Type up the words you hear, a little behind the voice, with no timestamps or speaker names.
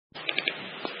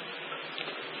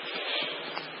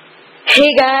Hey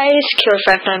guys,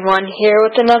 Killer591 here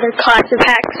with another Clash of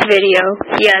Hacks video.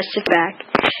 Yes, it's back.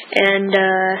 And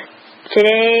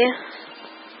today,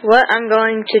 what I'm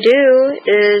going to do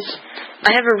is,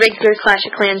 I have a regular Clash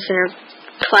of Clans and a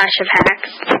Clash of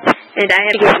Hacks, and I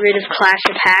have to get rid of Clash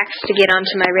of Hacks to get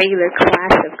onto my regular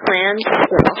Clash of Clans.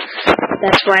 Well,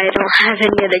 that's why I don't have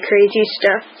any of the crazy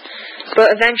stuff.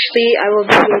 But eventually, I will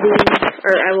be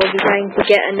trying to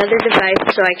get another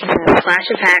device so I can have Clash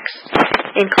of Hacks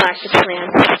and Clash of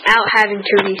Clans without having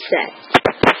to reset.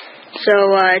 So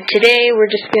today we're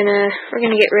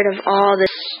gonna get rid of all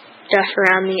this stuff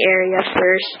around the area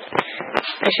first.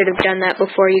 I should have done that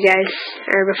before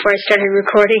before I started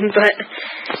recording, but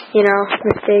you know,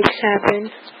 mistakes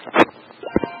happen.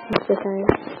 Most of the time,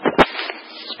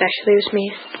 especially with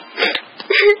me.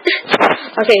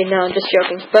 Okay, no, I'm just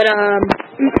joking. But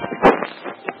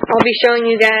I'll be showing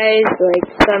you guys like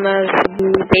some of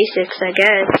the basics, I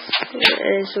guess,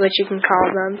 is what you can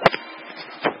call them.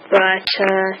 But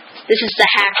this is the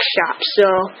hack shop.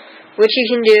 So what you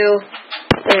can do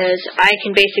is I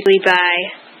can basically buy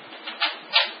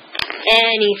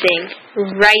anything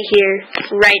right here,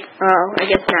 oh, I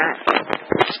guess not.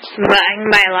 But I can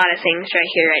buy a lot of things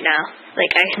right here, right now.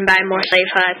 Like I can buy more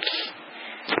slave huts.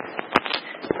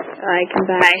 I can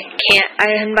buy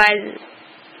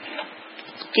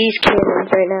these cannons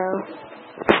right now.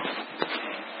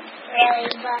 Really,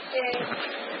 Buster?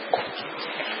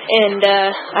 And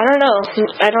I don't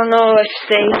know if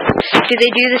do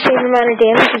they do the same amount of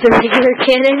damage as a regular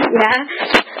cannon? Yeah?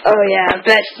 Oh yeah,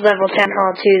 best level Town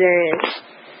Hall 2 there is.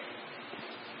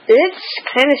 It's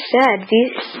kind of sad.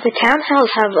 The Town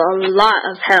Halls have a lot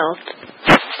of health.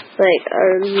 Like,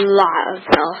 a lot of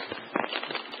health.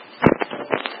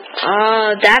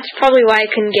 That's probably why I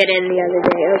couldn't get in the other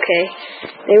day. Okay.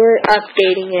 They were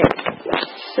updating it.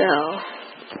 So.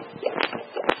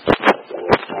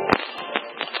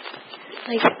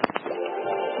 Like,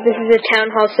 this is a Town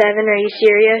Hall 7. Are you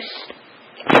serious?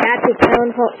 That's a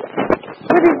Town Hall.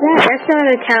 What is that? That's not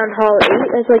a Town Hall 8.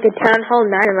 That's like a Town Hall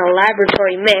 9 and a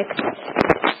laboratory mix.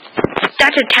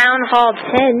 That's a Town Hall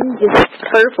 10, just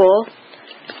purple.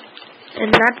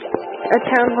 And that's a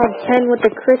Town Hall 10 with the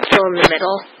crystal in the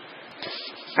middle.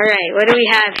 Alright, what do we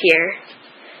have here?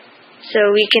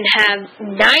 So we can have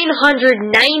 998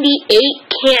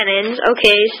 cannons.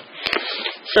 Okay,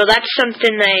 so that's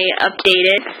something they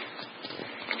updated.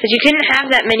 Because you couldn't have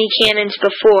that many cannons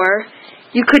before.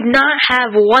 You could not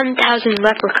have 1,000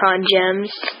 leprechaun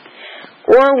gems,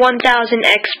 or 1,000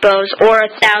 expos, or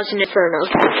 1,000 inferno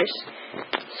towers.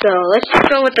 So let's just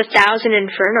go with 1,000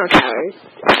 inferno towers.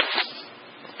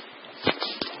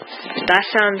 That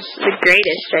sounds the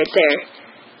greatest right there.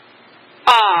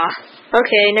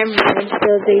 Okay, never mind.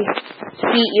 So they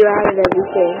beat you out of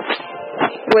everything.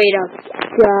 Wait up.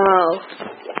 Go.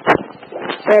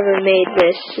 Whoever made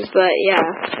this, but yeah.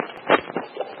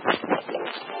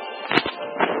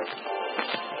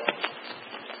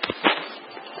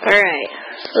 Alright,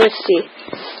 let's see.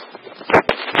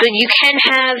 So you can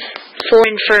have 4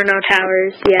 inferno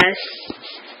towers, yes.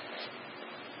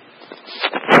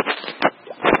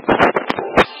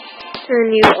 And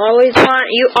you always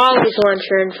want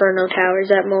your inferno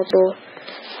towers at mobile.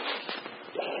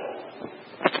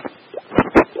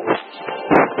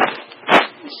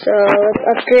 So let's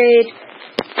upgrade.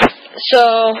 So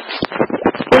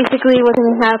basically what's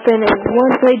going to happen is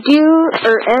once I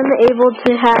am able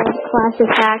to have Clash of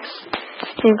Hacks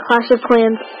and Clash of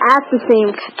Clans at the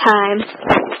same time,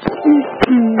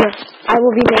 I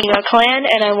will be making a clan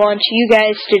and I want you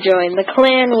guys to join. The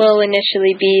clan will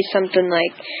initially be something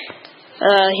like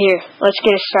here, let's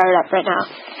get it started up right now.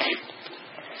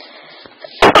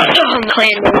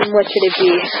 Clan name, what should it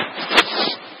be?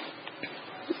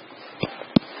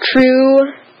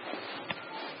 True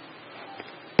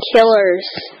Killers.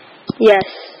 Yes.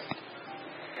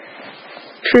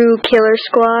 True Killer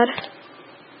Squad.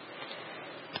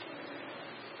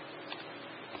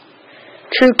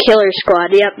 True Killer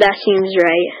Squad. Yep, that seems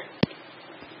right.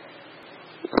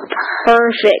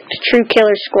 Perfect. True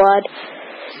Killer Squad.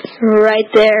 Right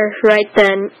there, right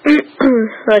then.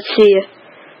 Let's see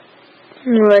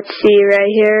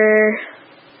right here.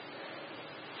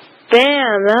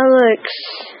 Bam, that looks...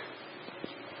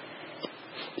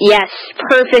 Yes,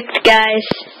 perfect, guys.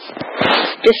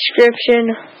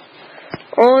 Description.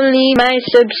 Only my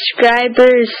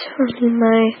subscribers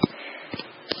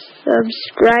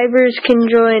can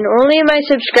join. Only my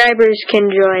subscribers can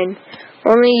join.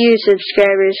 Only you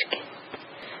subscribers.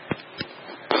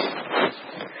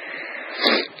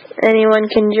 Anyone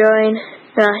can join.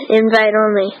 Invite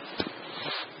only.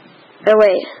 Oh,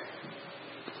 wait.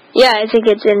 Yeah, I think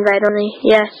it's invite only.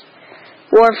 Yes.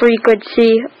 War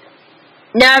frequency.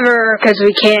 Never, because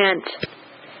we can't.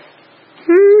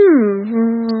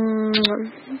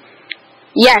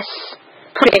 Yes.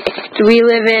 Perfect. We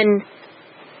live in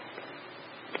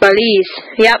Belize.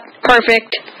 Yep,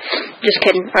 perfect. Just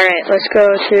kidding. Alright, let's go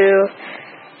to...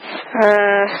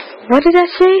 what did I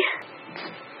say?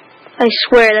 I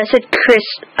swear, that said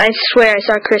I swear I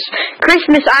saw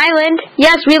Christmas Island.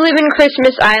 Yes, we live in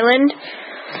Christmas Island.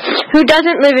 Who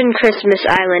doesn't live in Christmas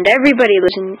Island? Everybody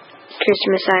lives in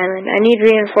Christmas Island. I need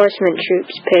reinforcement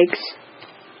troops, pigs.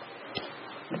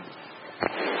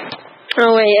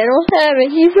 Oh wait, I don't have it.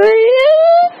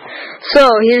 So,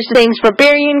 here's the things.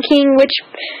 Barbarian King, Witch,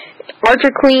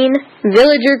 Archer Queen,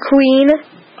 Villager Queen,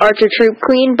 Archer Troop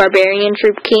Queen, Barbarian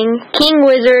Troop King, King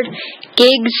Wizard,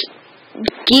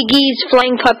 Gigi's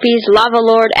Flying Puppies, Lava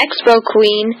Lord, Expo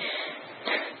Queen,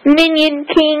 Minion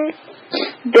King,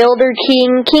 Builder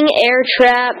King, King Air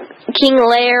Trap, King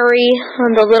Larry,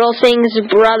 the Little Thing's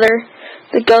brother,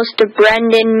 the Ghost of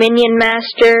Brendan, Minion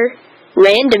Master,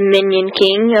 Random Minion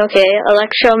King, okay,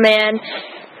 Electro Man,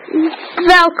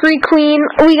 Valkyrie Queen,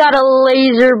 we got a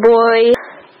Laser Boy,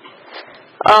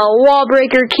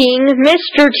 Wallbreaker King,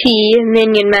 Mr. T,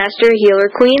 Minion Master, Healer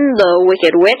Queen, the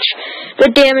Wicked Witch, the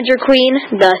Damager Queen,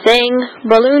 the Thing,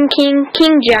 Balloon King,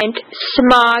 King Giant,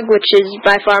 Smog, which is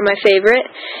by far my favorite,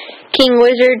 King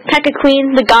Wizard, P.E.K.K.A.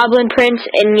 Queen, the Goblin Prince,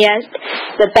 and yes,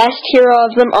 the best hero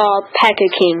of them all, P.E.K.K.A.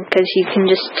 King, because he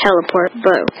can just teleport.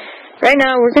 But right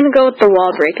now, we're going to go with the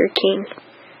Wallbreaker King.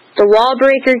 The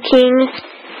Wallbreaker King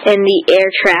and the Air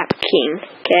Trap King,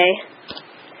 okay?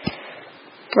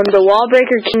 The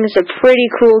Wallbreaker King is a pretty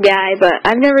cool guy, but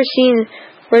I've never seen...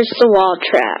 Where's the Wall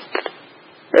Trap?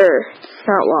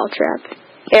 Not Wall Trap.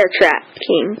 Air Trap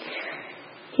King.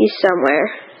 He's somewhere.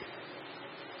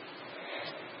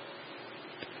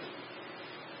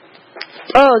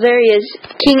 Oh, there he is.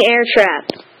 King Air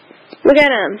Trap. Look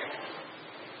at him.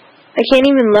 I can't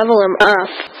even level him up.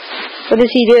 What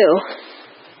does he do?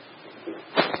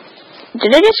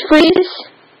 Did I just freeze?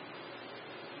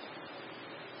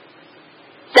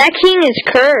 That king is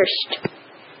cursed.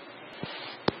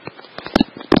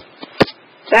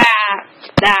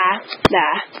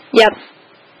 Yep.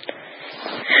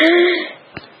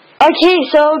 Okay,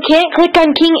 so can't click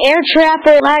on King Air Trap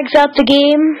or it lags out the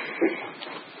game.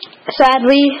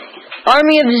 Sadly.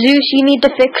 Army of Zeus, you need to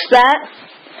fix that.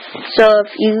 So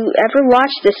if you ever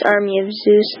watch this Army of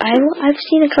Zeus, I've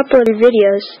seen a couple of your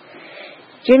videos.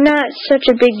 You're not such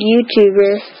a big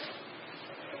YouTuber.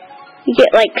 You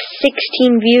get like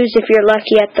 16 views if you're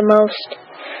lucky at the most.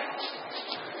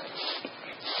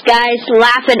 Guys,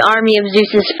 laugh in Army of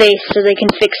Zeus's face so they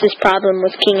can fix this problem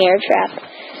with King Air Trap.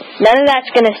 None of that's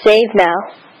gonna save now.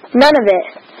 None of it.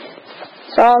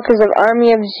 It's all because of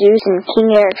Army of Zeus and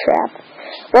King Air Trap.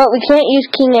 Well, we can't use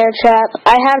King Air Trap.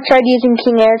 I have tried using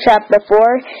King Air Trap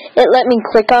before. It let me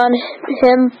click on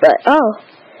him, but oh.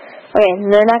 Okay,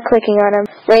 they're not clicking on him.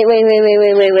 Wait.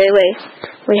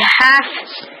 We have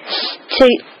to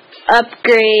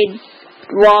upgrade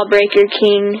Wallbreaker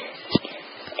King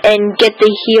and get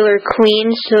the Healer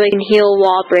Queen so we can heal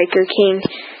Wallbreaker King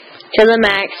to the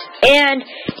max and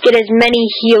get as many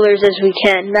healers as we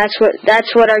can. That's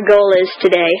what our goal is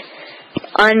today.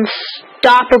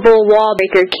 Unstoppable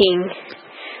Wallbreaker King.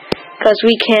 Because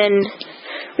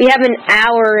we have an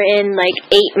hour and like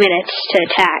 8 minutes to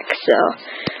attack, so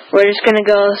we're just gonna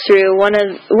go through one of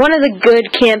the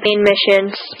good campaign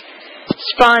missions,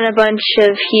 spawn a bunch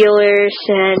of healers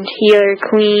and Healer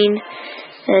Queen,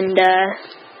 and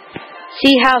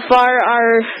see how far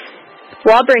our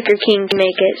Wallbreaker King can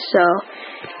make it. So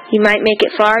he might make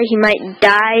it far, he might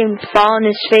die and fall on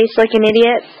his face like an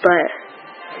idiot, but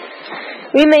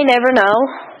we may never know.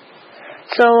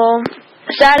 So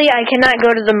sadly I cannot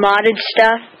go to the modded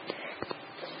stuff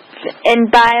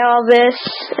and buy all this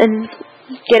and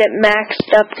get it maxed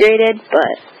upgraded,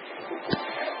 but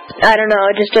I don't know,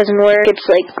 it just doesn't work. It's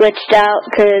like glitched out,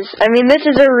 because I mean this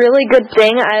is a really good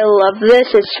thing. I love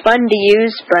this, it's fun to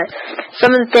use, but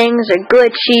some of the things are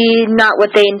glitchy, not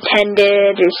what they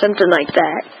intended, or something like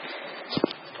that.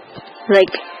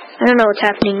 Like, I don't know what's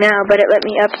happening now, but it let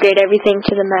me upgrade everything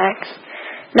to the max.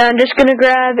 Now I'm just gonna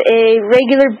grab a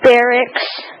regular barracks.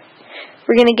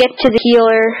 We're gonna get to the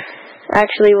healer.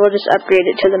 Actually, we'll just upgrade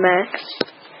it to the max.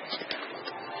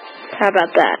 How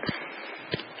about that?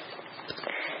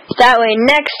 That way,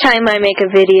 next time I make a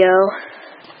video,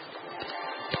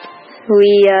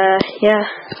 we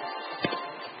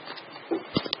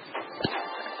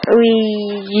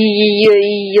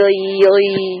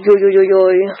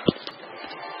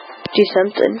do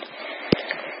something.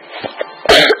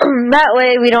 That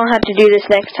way, we don't have to do this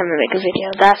next time I make a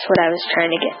video. That's what I was trying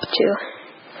to get to.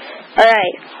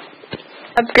 Alright.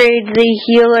 Upgrade the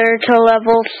healer to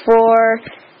level 4.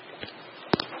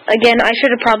 Again, I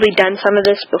should have probably done some of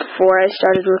this before I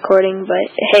started recording,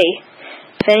 but hey,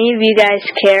 if any of you guys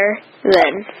care,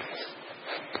 then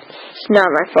it's not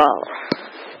my fault.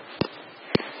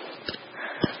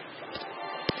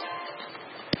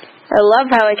 I love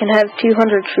how I can have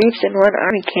 200 troops in one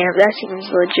army camp. That seems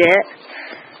legit.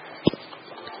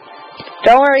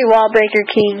 Don't worry, Wallbreaker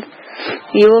King.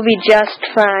 You will be just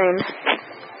fine.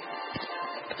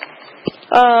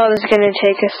 Oh, this is gonna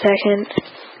take a second.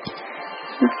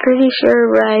 I'm pretty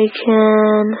sure I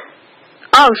can...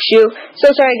 Oh, shoot.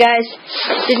 So sorry, guys.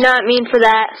 Did not mean for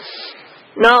that.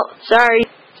 No, sorry.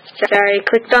 Sorry,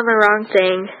 clicked on the wrong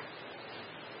thing.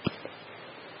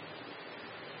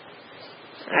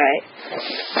 Alright.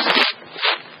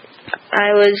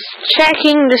 I was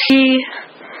checking to see...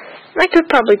 I could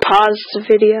probably pause the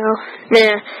video.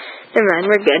 Nah, never mind,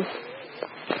 we're good.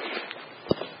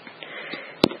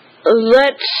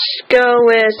 Let's go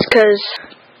with, because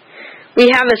we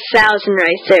have 1,000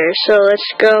 right there, so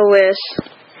let's go with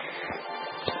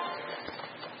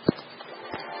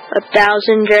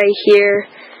 1,000 right here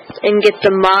and get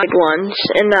the mod ones,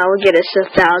 and that will get us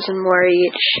 1,000 more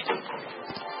each.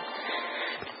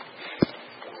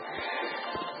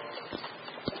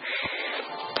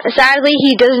 Sadly,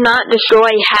 he does not destroy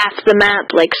half the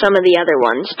map like some of the other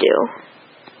ones do.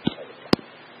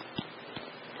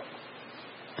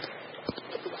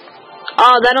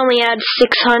 Oh, that only adds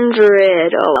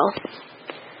 600. Oh well.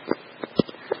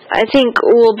 I think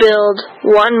we'll build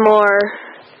one more,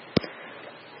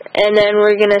 and then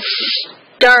we're gonna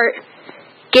start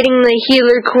getting the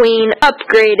Healer Queen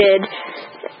upgraded,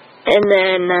 and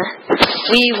then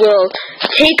we will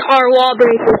take our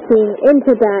Wallbreaker King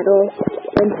into battle.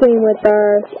 And same with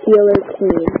our Healer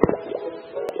Queen.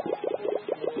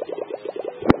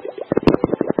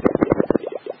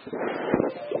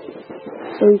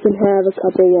 So we can have a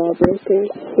couple wall breakers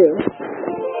too.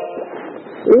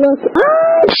 Look,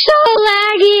 oh, it's so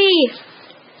laggy!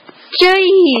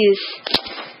 Jeez.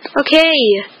 Okay,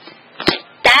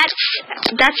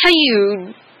 that's how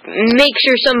you make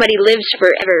sure somebody lives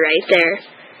forever, right there.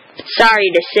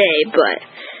 Sorry to say, but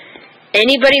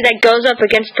anybody that goes up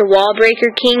against the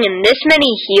Wallbreaker King and this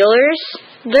many healers,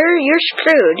 you're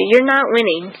screwed. You're not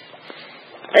winning.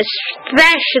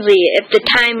 Especially if the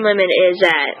time limit is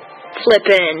at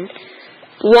flippin'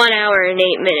 1 hour and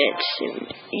 8 minutes.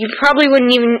 He probably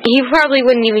wouldn't even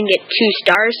get 2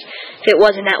 stars if it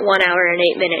wasn't at 1 hour and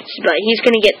 8 minutes. But he's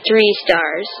gonna get 3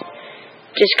 stars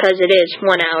just because it is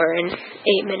 1 hour and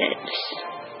 8 minutes.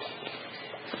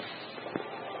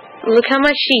 Look how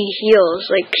much she heals.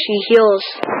 Like, she heals.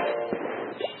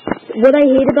 What I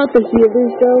hate about the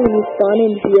healers, though, when you spawn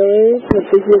in healers with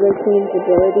the Healer Queen's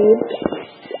ability,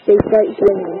 they start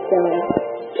healing themselves.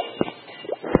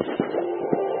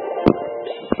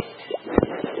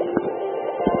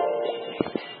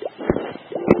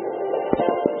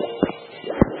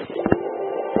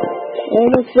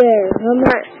 Almost there. How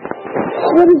much?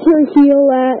 What is your heal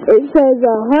at? It says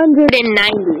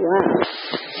 190. Wow.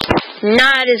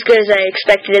 Not as good as I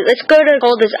expected it. Let's go to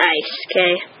cold as ice,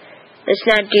 okay? Let's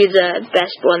not do the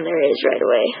best one there is right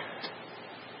away.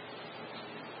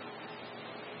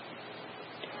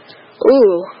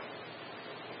 Ooh.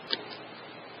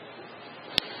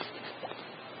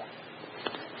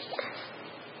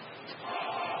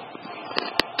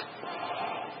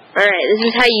 Alright, this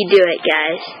is how you do it,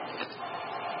 guys.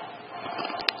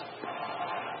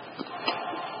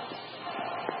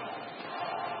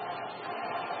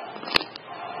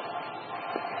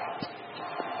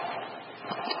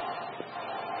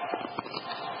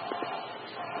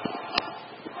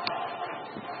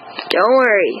 Don't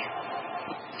worry.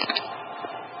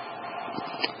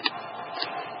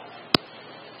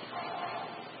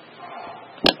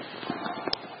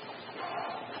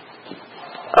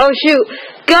 Oh shoot!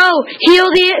 Go! Heal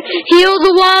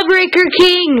the Wallbreaker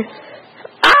King!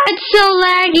 Ah, it's so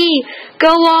laggy!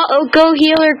 Go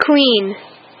Healer Queen.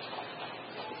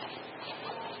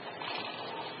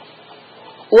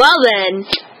 Well then.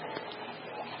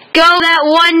 Go that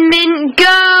 1 minute,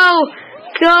 go!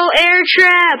 Go air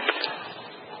trap!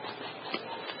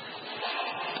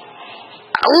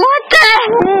 What the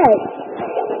heck?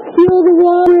 Heal the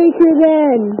Wallbreaker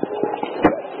then.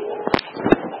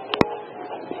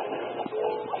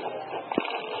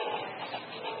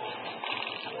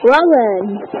 Well then.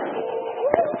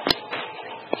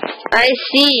 I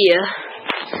see.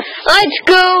 Let's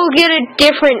go get a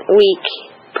different weak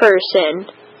person.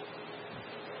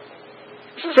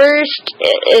 first,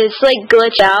 it's like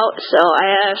glitched out, so I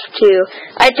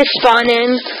have to spawn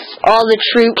in all the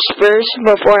troops first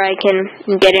before I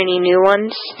can get any new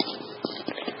ones.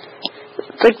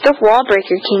 It's like the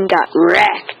Wallbreaker King got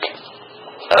wrecked.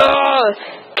 Ugh!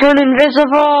 Turn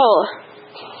invisible!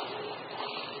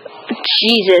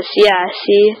 Jesus, yeah,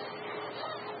 see?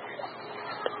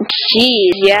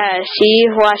 Jeez, yeah, see?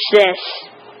 Watch this.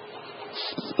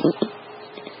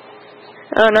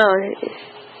 Oh no.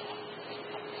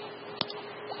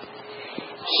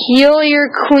 Heal your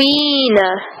queen!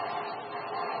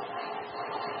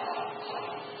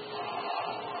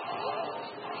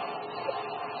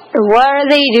 What are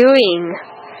they doing?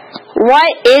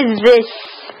 What is this?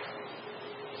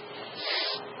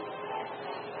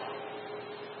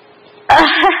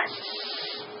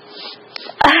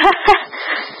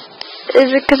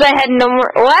 Is it because I had no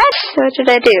more? What? What did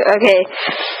I do? Okay.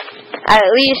 At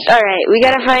least, alright, we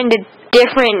gotta find a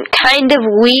different kind of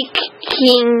weak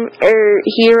king or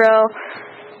hero.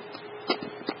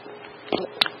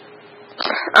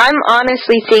 I'm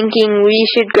honestly thinking we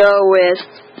should go with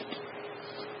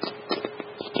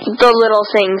the Little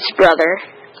Thing's brother.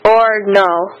 Or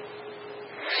no.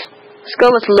 Let's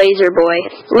go with Laser Boy.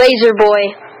 Laser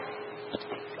Boy.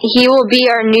 He will be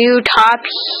our new top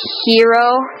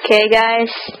hero. Okay, guys?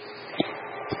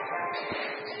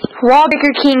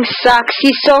 Wallbreaker King sucks.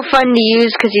 He's so fun to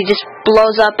use because he just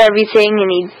blows up everything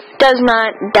and he does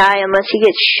not die unless he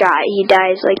gets shot. He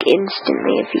dies like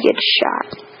instantly if he gets shot.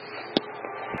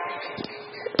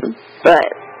 But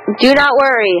do not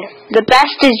worry. The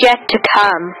best is yet to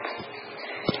come.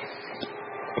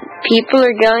 People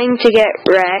are going to get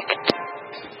wrecked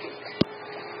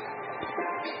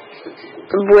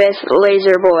with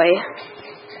Laser Boy.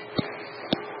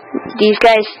 These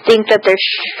guys think that they're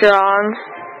strong.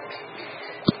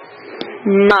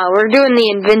 No, we're doing the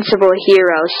invincible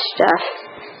hero stuff.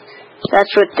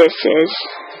 That's what this is.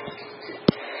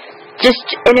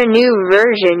 Just in a new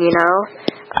version, you know.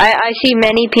 I see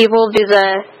many people do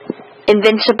the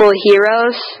invincible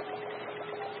heroes.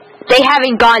 They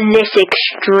haven't gone this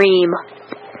extreme.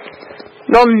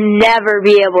 They'll never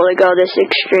be able to go this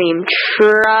extreme.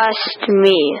 Trust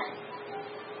me.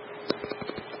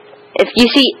 If you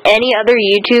see any other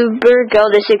YouTuber go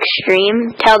this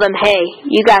extreme, tell them, hey,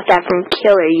 you got that from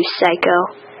Killer, you psycho.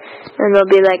 And they'll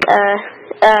be like,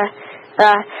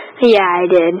 yeah, I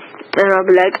did. And I'll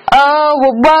be like, oh,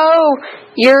 whoa,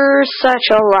 you're such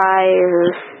a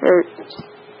liar. Or,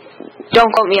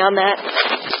 don't quote me on that.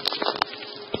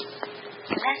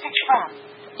 Message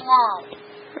from Mom.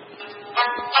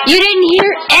 You didn't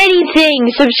hear anything,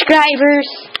 subscribers.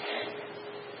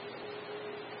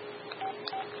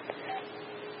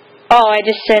 Oh, I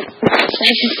just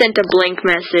sent a blank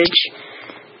message.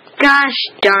 Gosh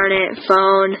darn it,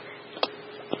 phone.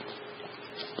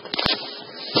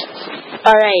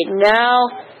 Alright, now,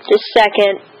 just a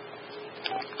second.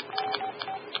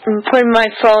 I'm putting my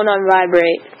phone on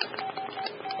vibrate.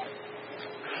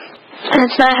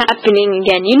 It's not happening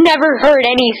again. You never heard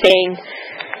anything.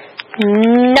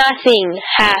 Nothing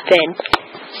happened.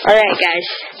 Alright,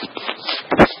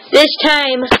 guys. This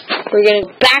time, we're going to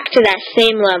go back to that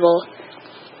same level.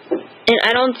 And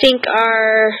I don't think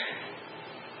our...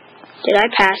 Did I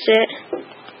pass it?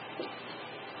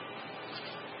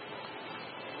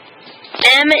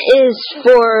 M is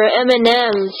for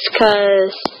M&M's,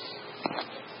 because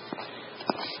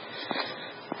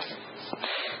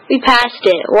we passed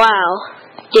it. Wow.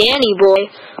 Danny Boy,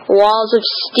 Walls of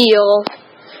Steel,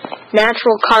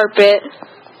 Natural Carpet,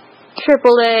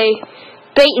 AAA,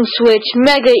 Bait and Switch,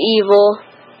 Mega Evil,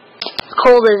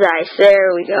 Cold as Ice.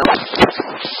 There we go.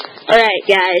 Alright,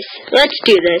 guys. Let's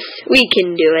do this. We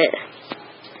can do it.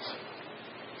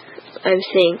 I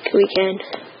think we can.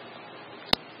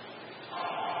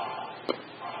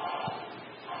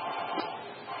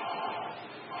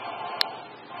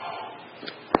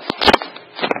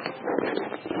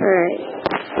 Alright.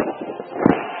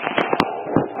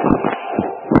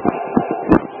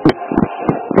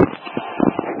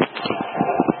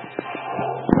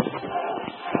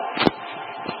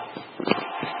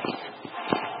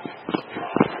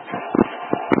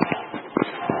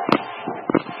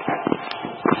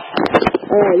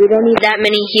 Alright, we don't need that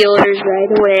many healers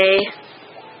right away.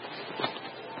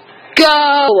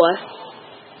 Go!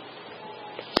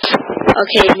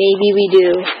 Okay, maybe we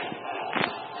do.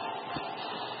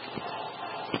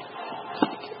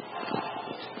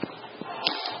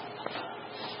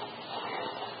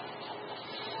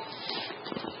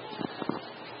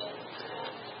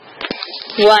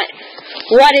 What?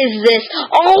 What is this?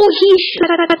 Oh, he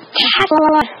shot at a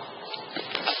Tesla.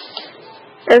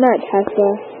 Or not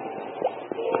Tesla.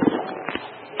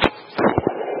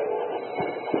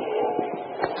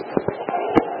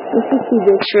 Let's just do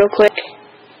this real quick.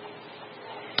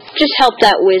 Just help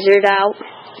that wizard out.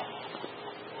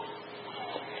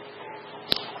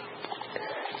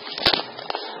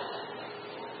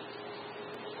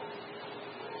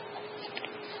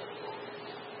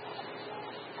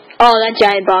 Oh, that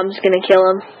giant bomb's gonna kill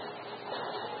him.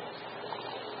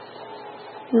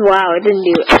 Wow, it didn't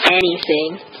do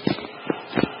anything.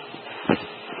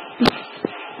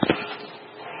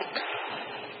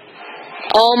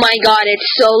 Oh my god,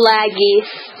 it's so laggy.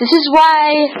 This is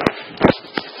why...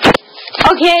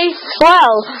 Okay,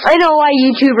 well, I know why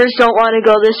YouTubers don't want to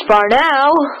go this far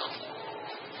now.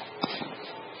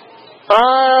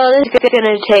 This is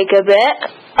gonna take a bit.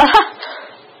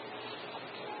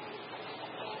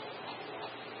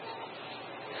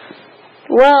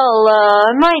 Well,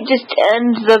 I might just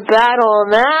end the battle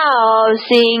now,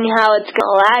 seeing how it's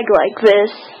gonna lag like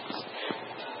this.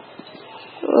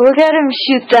 Look at him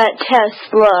shoot that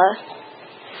Tesla.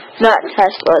 Not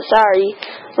Tesla, sorry.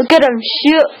 Look at him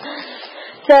shoot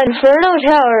that Inferno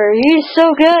Tower. He's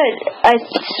so good. I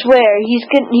swear,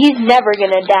 he's never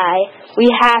gonna die. We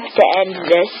have to end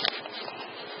this.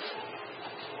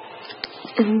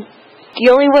 The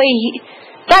only way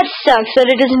that sucks that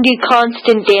it doesn't do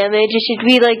constant damage. It should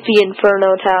be like the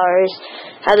Inferno Towers,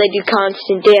 how they do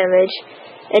constant damage,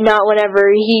 and not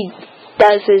whenever he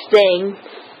does his thing.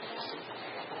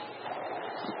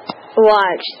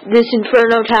 Watch, this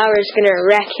Inferno Tower is gonna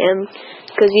wreck him,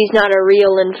 because he's not a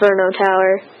real Inferno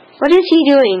Tower. What is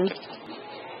he doing?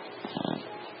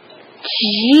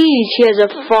 Jeez, he has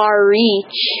a far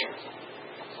reach.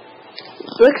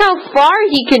 Look how far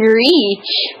he can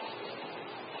reach.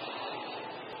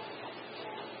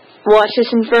 Watch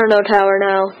this Inferno Tower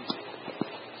now.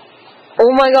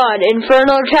 Oh my god,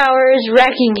 Inferno Tower is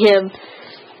wrecking him.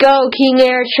 Go, King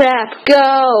Air Trap,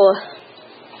 go!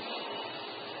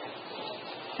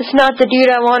 It's not the dude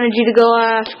I wanted you to go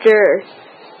after.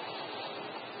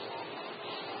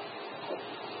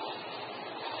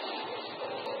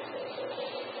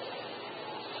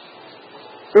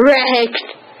 Wrecked!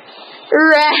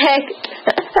 Wrecked!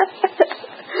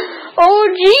 Oh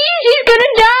jeez, he's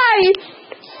gonna die!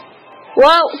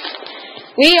 Well,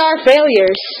 we are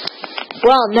failures.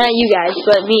 Well, not you guys,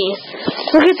 but me.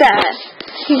 Look at that.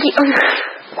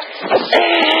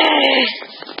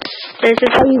 This is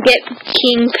how you get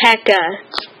King P.E.K.K.A.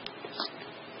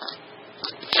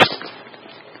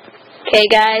 Okay,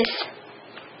 guys.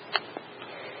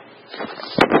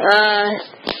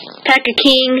 P.E.K.K.A.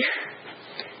 King.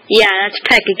 Yeah, that's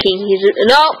P.E.K.K.A. King.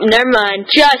 Nope, never mind.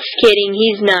 Just kidding.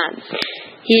 He's not.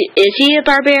 Is he a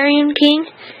barbarian king?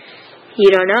 You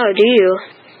don't know, do you?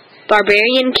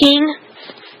 Barbarian King?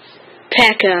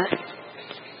 P.E.K.K.A.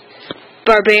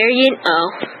 Barbarian,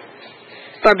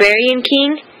 Barbarian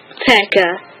King?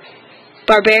 P.E.K.K.A.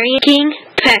 Barbarian King?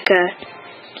 P.E.K.K.A.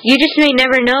 You just may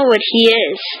never know what he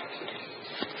is.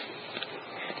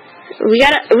 We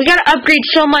gotta upgrade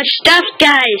so much stuff,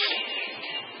 guys.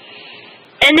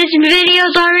 And this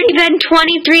video's already been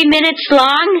 23 minutes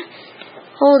long.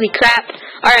 Holy crap.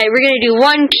 Alright, we're gonna do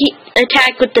one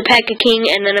attack with the P.E.K.K.A. King,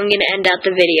 and then I'm gonna end out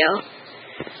the video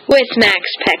with max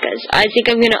P.E.K.K.A.s. I think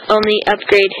I'm gonna only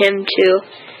upgrade him to...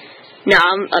 No,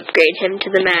 I'll upgrade him to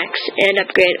the max, and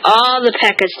upgrade all the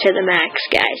P.E.K.K.A.s to the max,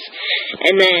 guys.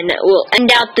 And then we'll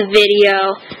end out the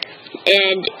video.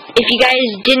 And if you guys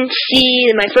didn't see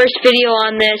my first video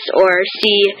on this, or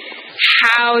see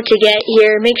how to get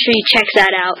here, make sure you check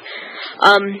that out.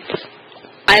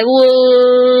 I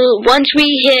will, once we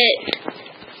hit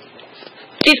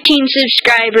 15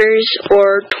 subscribers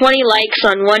or 20 likes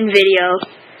on one video,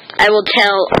 I will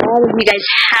tell all of you guys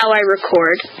how I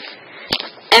record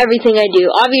everything I do.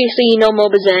 Obviously, you know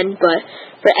MobaZen, but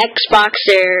for Xbox,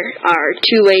 there are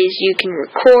 2 ways you can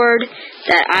record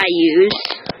that I use.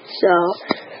 So,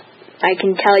 I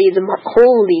can tell you them.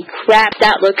 Holy crap,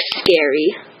 that looks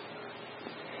scary.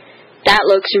 That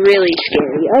looks really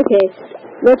scary. Okay,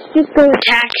 let's just go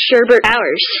attack Sherbert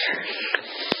Towers.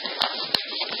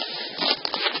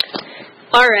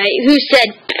 Alright, who said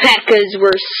P.E.K.K.A.s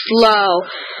were slow?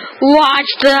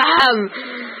 Watch them!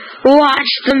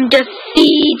 Watch them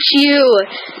defeat you!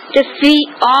 Defeat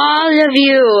all of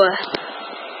you!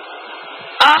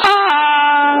 Ah!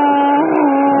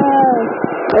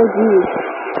 Oh geez.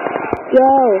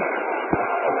 Go!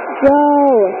 Go!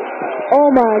 Oh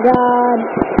my god!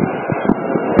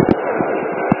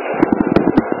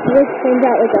 This turns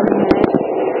out like a mess.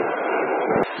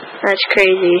 That's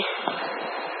crazy.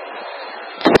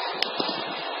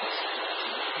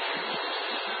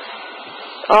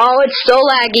 Oh, it's so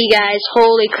laggy, guys.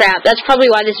 Holy crap. That's probably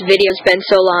why this video's been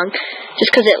so long.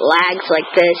 Just because it lags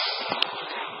like this.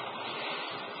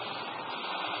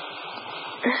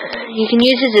 you can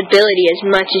use his ability as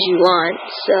much as you want,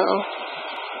 so...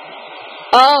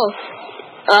 Oh,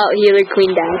 Healer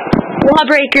Queen died.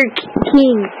 Lawbreaker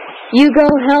King, you go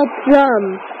help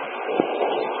them.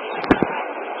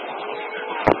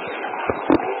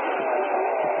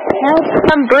 Help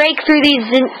them break through these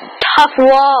tough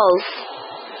walls.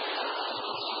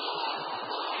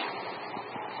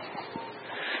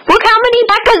 Look how many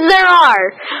mechas there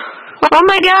are! Oh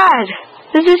my god,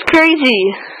 this is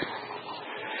crazy.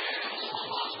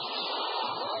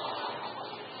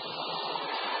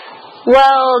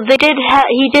 Well, he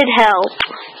did help.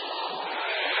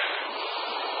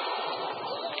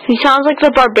 He sounds like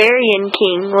the Barbarian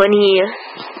King when he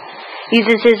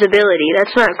uses his ability.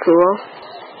 That's not cool.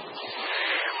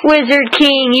 Wizard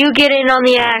King, you get in on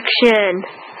the action.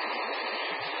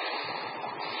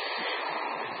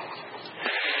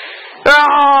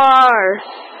 Roar!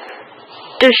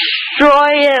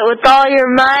 Destroy it with all your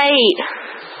might.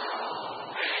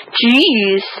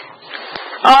 Jeez.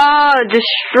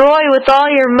 Destroy with all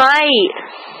your might.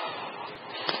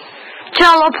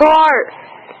 Teleport!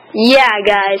 Yeah,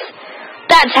 guys.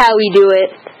 That's how we do it.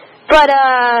 But,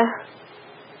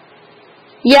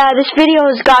 yeah, this video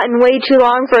has gotten way too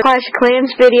long for a Clash of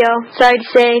Clans video, sorry to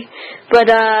say. But,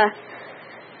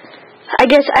 I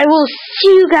guess I will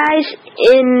see you guys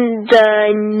in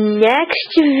the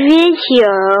next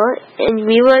video, and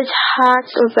we will talk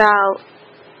about,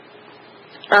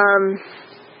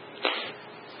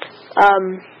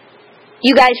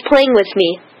 you guys playing with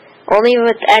me. Only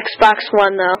with Xbox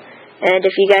One, though. And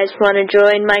if you guys want to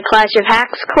join my Clash of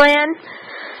Hacks clan,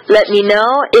 let me know.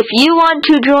 If you want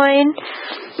to join,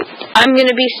 I'm going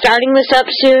to be starting this up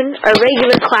soon. A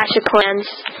regular Clash of Clans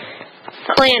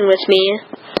clan with me.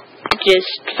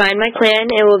 Just find my clan.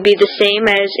 It will be the same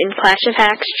as in Clash of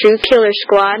Hacks True Killer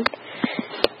Squad.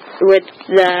 With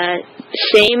the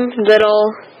same little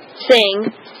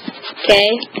thing. Okay?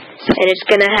 And it's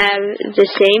going to have the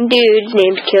same dude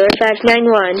named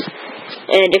Killer591.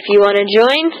 And if you want to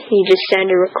join, you just send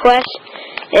a request.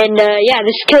 And, yeah,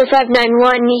 this is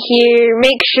Killer591 here.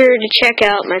 Make sure to check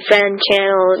out my friend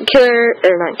channel,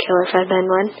 not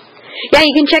Killer591. Yeah,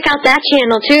 you can check out that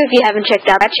channel, too, if you haven't checked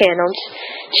out that channel.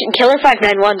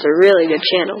 Killer591's a really good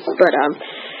channel. But,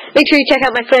 make sure you check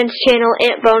out my friend's channel,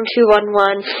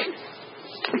 AntBone211.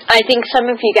 I think some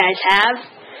of you guys have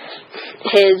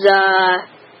his,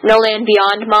 No Land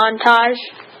Beyond montage.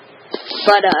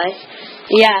 But,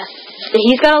 yeah.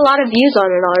 He's got a lot of views on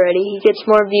it already. He gets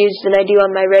more views than I do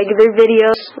on my regular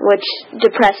videos, which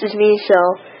depresses me, so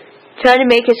trying to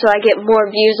make it so I get more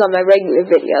views on my regular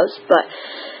videos. But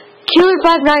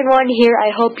Killer591 here.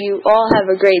 I hope you all have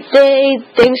a great day.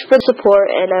 Thanks for the support,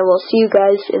 and I will see you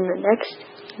guys in the next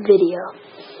video.